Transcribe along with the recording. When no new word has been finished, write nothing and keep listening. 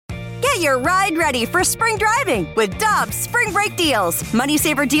Get your ride ready for spring driving with Dobbs Spring Break Deals. Money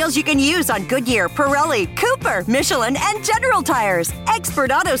saver deals you can use on Goodyear, Pirelli, Cooper, Michelin, and General Tires.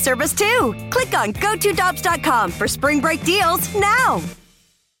 Expert auto service, too. Click on GoToDobbs.com for spring break deals now.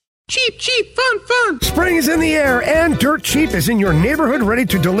 Cheap, cheap, fun, fun. Spring is in the air, and Dirt Cheap is in your neighborhood ready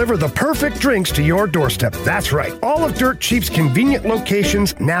to deliver the perfect drinks to your doorstep. That's right. All of Dirt Cheap's convenient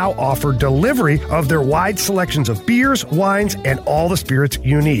locations now offer delivery of their wide selections of beers, wines, and all the spirits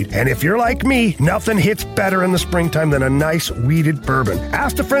you need. And if you're like me, nothing hits better in the springtime than a nice weeded bourbon.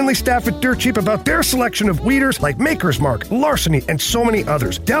 Ask the friendly staff at Dirt Cheap about their selection of weeders like Maker's Mark, Larceny, and so many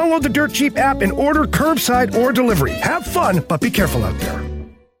others. Download the Dirt Cheap app and order curbside or delivery. Have fun, but be careful out there.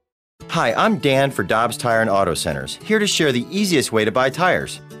 Hi, I'm Dan for Dobbs Tire and Auto Centers, here to share the easiest way to buy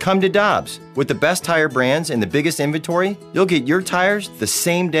tires. Come to Dobbs. With the best tire brands and the biggest inventory, you'll get your tires the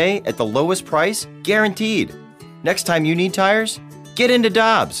same day at the lowest price, guaranteed. Next time you need tires, get into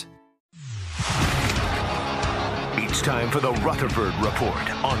Dobbs. It's time for the Rutherford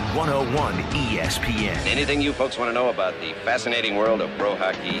Report on 101 ESPN. Anything you folks want to know about the fascinating world of pro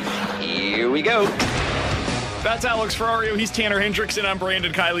hockey, here we go. That's Alex Ferrario. He's Tanner Hendrickson. I'm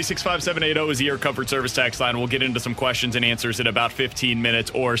Brandon Kiley. 65780 is the Air Comfort Service text line. We'll get into some questions and answers in about 15 minutes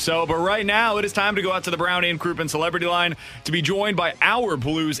or so. But right now, it is time to go out to the Brown and Crouppen Celebrity Line to be joined by our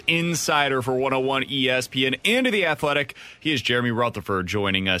Blues insider for 101 ESPN and The Athletic. He is Jeremy Rutherford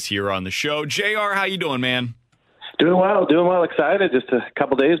joining us here on the show. JR, how you doing, man? Doing well. Excited. Just a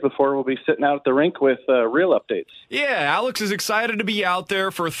couple days before we'll be sitting out at the rink with real updates. Yeah, Alex is excited to be out there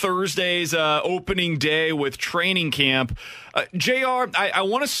for Thursday's opening day with training camp. JR, I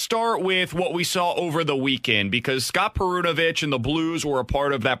want to start with what we saw over the weekend because Scott Perunovich and the Blues were a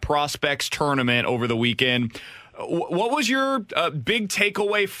part of that prospects tournament over the weekend. What was your big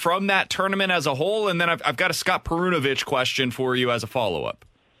takeaway from that tournament as a whole? And then I've got a Scott Perunovich question for you as a follow-up.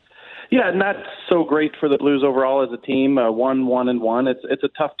 Yeah, not so great for the Blues overall as a team. 1-1-1. It's a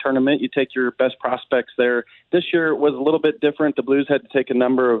tough tournament. You take your best prospects there. This year it was a little bit different. The Blues had to take a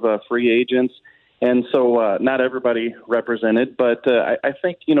number of free agents, and so not everybody represented. But I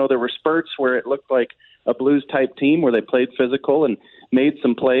think there were spurts where it looked like a Blues-type team where they played physical and made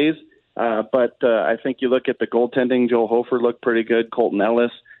some plays. But I think you look at the goaltending. Joel Hofer looked pretty good. Colton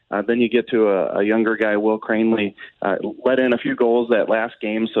Ellis. Then you get to a younger guy, Will Cranley, let in a few goals that last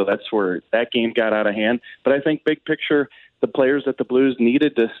game, so that's where that game got out of hand. But I think big picture, the players that the Blues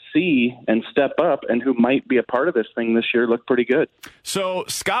needed to see and step up and who might be a part of this thing this year look pretty good. So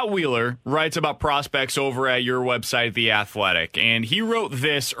Scott Wheeler writes about prospects over at your website, The Athletic, and he wrote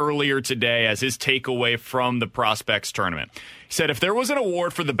this earlier today as his takeaway from the prospects tournament. He said, if there was an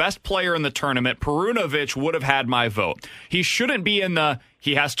award for the best player in the tournament, Perunovich would have had my vote. He shouldn't be in the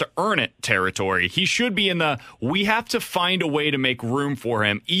he has to earn it territory. He should be in the we have to find a way to make room for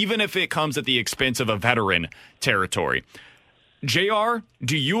him, even if it comes at the expense of a veteran territory. JR,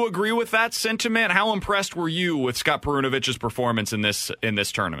 do you agree with that sentiment? How impressed were you with Scott Perunovich's performance in this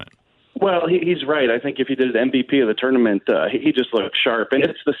tournament? Well, he's right. I think if he did MVP of the tournament, he just looked sharp. And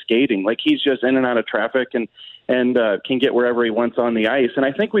it's the skating. Like, he's just in and out of traffic and can get wherever he wants on the ice. And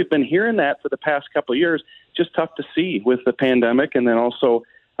I think we've been hearing that for the past couple of years. Just tough to see with the pandemic and then also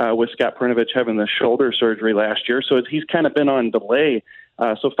with Scott Perunovich having the shoulder surgery last year. So he's kind of been on delay.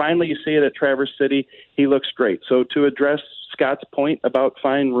 So finally you see it at Traverse City. He looks great. So to address Scott's point about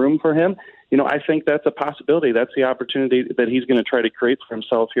finding room for him, I think that's a possibility. That's the opportunity that he's going to try to create for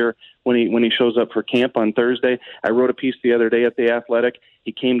himself here when he shows up for camp on Thursday. I wrote a piece the other day at The Athletic.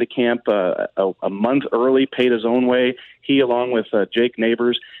 He came to camp a month early, paid his own way, he along with Jake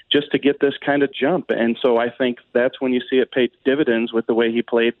Neighbors, just to get this kind of jump. And so I think that's when you see it pay dividends with the way he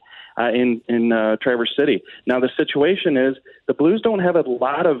played in Traverse City. Now, the situation is the Blues don't have a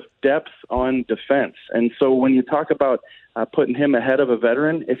lot of depth on defense. And so when you talk about putting him ahead of a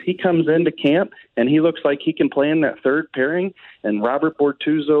veteran, if he comes into camp and he looks like he can play in that third pairing, and Robert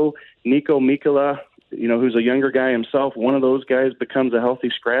Bortuzzo, Nico Mikkola, who's a younger guy himself, one of those guys becomes a healthy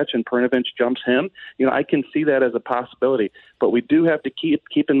scratch and Perunovich jumps him, I can see that as a possibility. But we do have to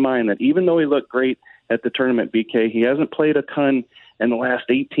keep in mind that even though he looked great at the tournament, BK, he hasn't played a ton in the last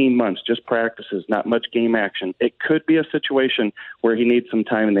 18 months, just practices, not much game action. It could be a situation where he needs some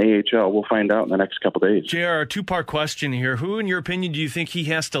time in the AHL. We'll find out in the next couple of days. JR, a two-part question here. Who, in your opinion, do you think he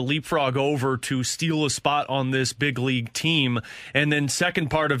has to leapfrog over to steal a spot on this big league team? And then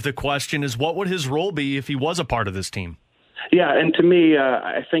second part of the question is, what would his role be if he was a part of this team? Yeah, and to me,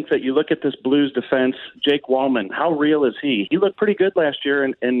 I think that you look at this Blues defense, Jake Wallman, how real is he? He looked pretty good last year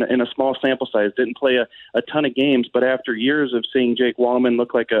in a small sample size, didn't play a ton of games, but after years of seeing Jake Wallman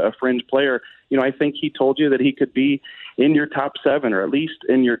look like a fringe player, I think he told you that he could be in your top 7 or at least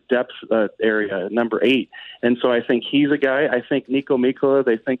in your depth area, number 8. And so I think he's a guy. I think Niko Mikkola,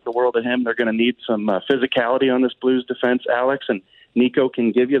 they think the world of him. They're going to need some physicality on this Blues defense, Alex, and Niko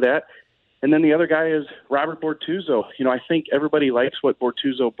can give you that. And then the other guy is Robert Bortuzzo. I think everybody likes what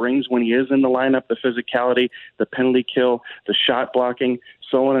Bortuzzo brings when he is in the lineup, the physicality, the penalty kill, the shot blocking,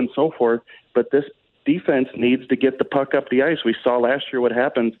 so on and so forth. But this defense needs to get the puck up the ice. We saw last year what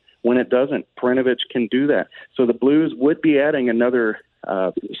happens when it doesn't. Perunovich can do that. So the Blues would be adding another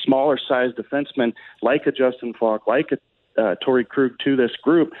smaller-sized defenseman like a Justin Falk, like a Torrey Krug to this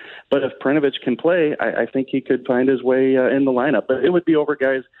group. But if Perunovich can play, I think he could find his way in the lineup. But it would be over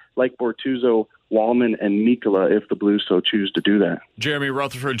guys like Bortuzzo, Wallman, and Mikkola if the Blues so choose to do that. Jeremy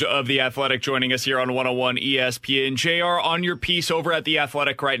Rutherford of The Athletic joining us here on 101 ESPN. JR, on your piece over at The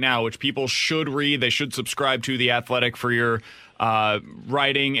Athletic right now, which people should read, they should subscribe to The Athletic for your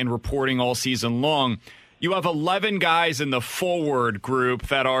writing and reporting all season long. You have 11 guys in the forward group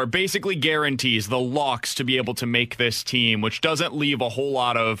that are basically guarantees, the locks to be able to make this team, which doesn't leave a whole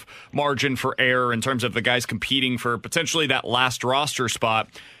lot of margin for error in terms of the guys competing for potentially that last roster spot.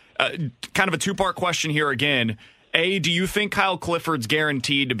 Kind of a two-part question here again. A, do you think Kyle Clifford's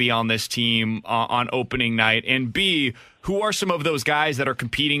guaranteed to be on this team on opening night? And B, who are some of those guys that are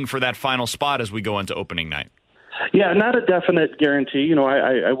competing for that final spot as we go into opening night? Yeah, not a definite guarantee.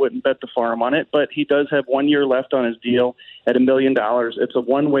 I wouldn't bet the farm on it, but he does have 1 year left on his deal at $1 million. It's a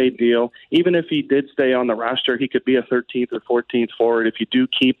one-way deal. Even if he did stay on the roster, he could be a 13th or 14th forward if you do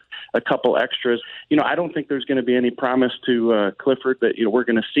keep a couple extras. I don't think there's going to be any promise to Clifford that we're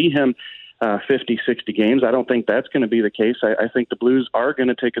going to see him 50, 60 games. I don't think that's going to be the case. I think the Blues are going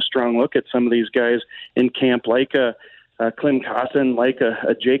to take a strong look at some of these guys in camp, like Klim Kostin, like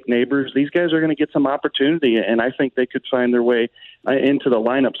a Jake Neighbors. These guys are going to get some opportunity, and I think they could find their way into the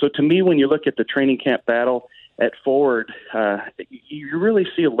lineup. So to me, when you look at the training camp battle at forward, you really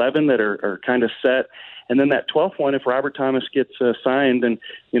see 11 that are kind of set. And then that 12th one, if Robert Thomas gets signed, and,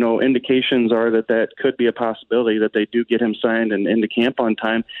 indications are that could be a possibility that they do get him signed and into camp on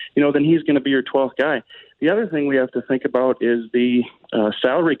time, then he's going to be your 12th guy. The other thing we have to think about is the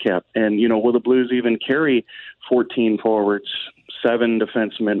salary cap. And, will the Blues even carry 14 forwards, 7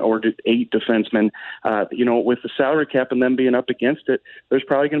 defensemen, or 8 defensemen? With the salary cap and them being up against it, there's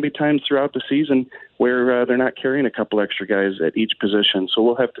probably going to be times throughout the season where they're not carrying a couple extra guys at each position. So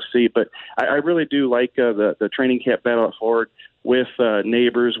we'll have to see. But I really do like the training camp battle at forward with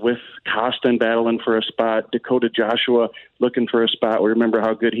Neighbors, with Kostin battling for a spot, Dakota Joshua looking for a spot. We remember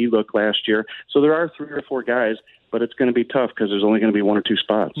how good he looked last year. So there are 3 or 4 guys, but it's going to be tough because there's only going to be 1 or 2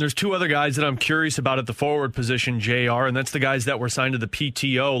 spots. There's 2 other guys that I'm curious about at the forward position, JR, and that's the guys that were signed to the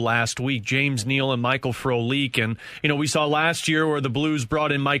PTO last week, James Neal and Michael Frolik. And, we saw last year where the Blues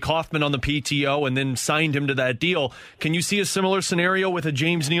brought in Mike Hoffman on the PTO and then signed him to that deal. Can you see a similar scenario with a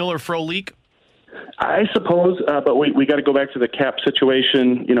James Neal or Frolik? I suppose, but we got to go back to the cap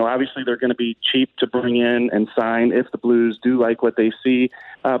situation. Obviously they're going to be cheap to bring in and sign if the Blues do like what they see.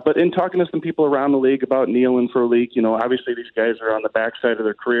 But in talking to some people around the league about Neal and Frolik, obviously these guys are on the backside of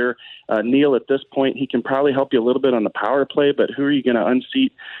their career. Neal, at this point, he can probably help you a little bit on the power play, but who are you going to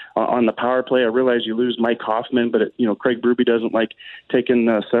unseat on the power play? I realize you lose Mike Hoffman, but Craig Berube doesn't like taking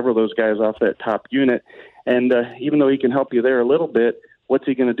several of those guys off that top unit. And even though he can help you there a little bit, what's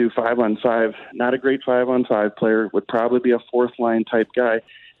he going to do 5-on-5? Not a great 5-on-5 player, would probably be a 4th-line type guy.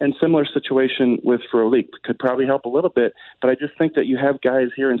 And similar situation with Frolik. Could probably help a little bit, but I just think that you have guys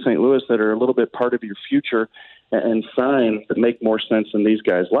here in St. Louis that are a little bit part of your future and sign that make more sense than these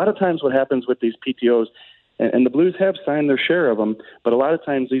guys. A lot of times what happens with these PTOs, and the Blues have signed their share of them, but a lot of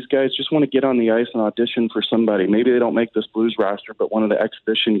times these guys just want to get on the ice and audition for somebody. Maybe they don't make this Blues roster, but one of the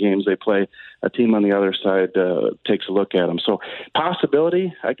exhibition games they play, a team on the other side takes a look at them. So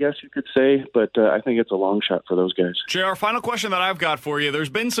possibility, I guess you could say, but I think it's a long shot for those guys. JR, final question that I've got for you. There's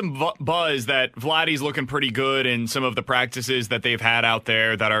been some buzz that Vladdy's looking pretty good in some of the practices that they've had out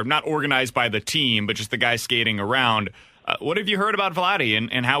there that are not organized by the team, but just the guys skating around. What have you heard about Vladdy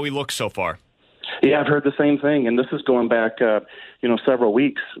and how he looks so far? Yeah, I've heard the same thing, and this is going back, several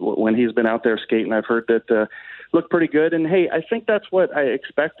weeks when he's been out there skating. I've heard that looked pretty good, and hey, I think that's what I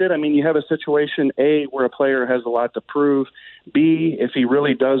expected. I mean, you have a situation, A, where a player has a lot to prove, B, if he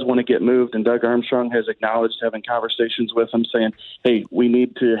really does want to get moved, and Doug Armstrong has acknowledged having conversations with him saying, hey, we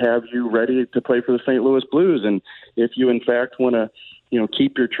need to have you ready to play for the St. Louis Blues, and if you, in fact, want to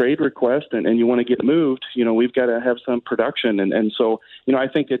keep your trade request and you want to get moved, we've got to have some production. And so, I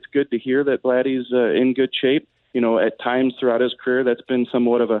think it's good to hear that Vladdy's in good shape. At times throughout his career, that's been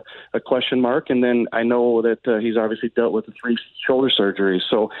somewhat of a question mark. And then I know that he's obviously dealt with the 3 shoulder surgeries.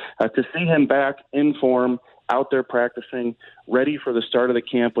 So to see him back in form, out there practicing, ready for the start of the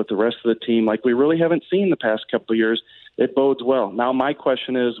camp with the rest of the team, like we really haven't seen the past couple of years, it bodes well. Now, my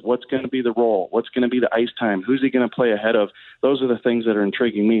question is, what's going to be the role? What's going to be the ice time? Who's he going to play ahead of? Those are the things that are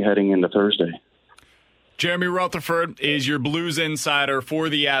intriguing me heading into Thursday. Jeremy Rutherford is your Blues insider for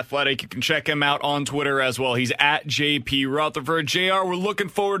The Athletic. You can check him out on Twitter as well. He's at JP Rutherford. JR, we're looking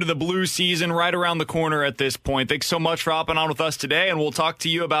forward to the Blues season right around the corner at this point. Thanks so much for hopping on with us today, and we'll talk to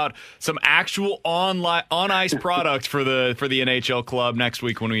you about some actual on-ice product for the NHL club next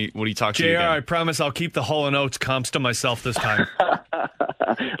week when we talk to you again. JR, I promise I'll keep the Hall & Oates comps to myself this time.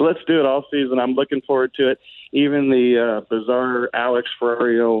 Let's do it all season. I'm looking forward to it. Even the bizarre Alex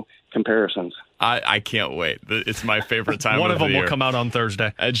Ferrario comparisons. I can't wait. It's my favorite time One of the year. One of them will come out on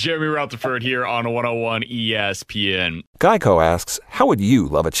Thursday. Jeremy Rutherford here on 101 ESPN. Geico asks, how would you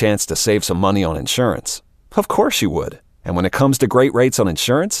love a chance to save some money on insurance? Of course you would. And when it comes to great rates on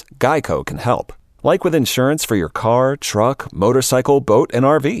insurance, Geico can help. Like with insurance for your car, truck, motorcycle, boat, and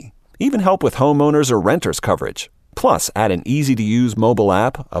RV. Even help with homeowners or renters coverage. Plus, add an easy-to-use mobile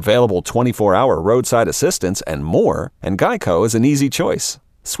app, available 24-hour roadside assistance, and more, and Geico is an easy choice.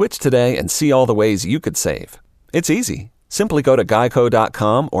 Switch today and see all the ways you could save. It's easy. Simply go to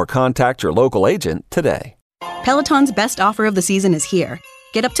geico.com or contact your local agent today. Peloton's best offer of the season is here.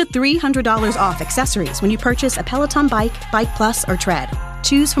 Get up to $300 off accessories when you purchase a Peloton bike, Bike Plus, or Tread.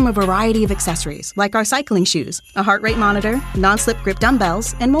 Choose from a variety of accessories like our cycling shoes, a heart rate monitor, non-slip grip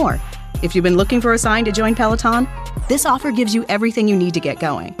dumbbells, and more. If you've been looking for a sign to join Peloton, this offer gives you everything you need to get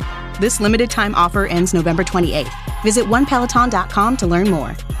going. This limited time offer ends November 28th. Visit onepeloton.com to learn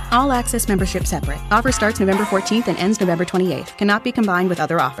more. All access membership separate. Offer starts November 14th and ends November 28th. Cannot be combined with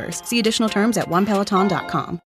other offers. See additional terms at onepeloton.com.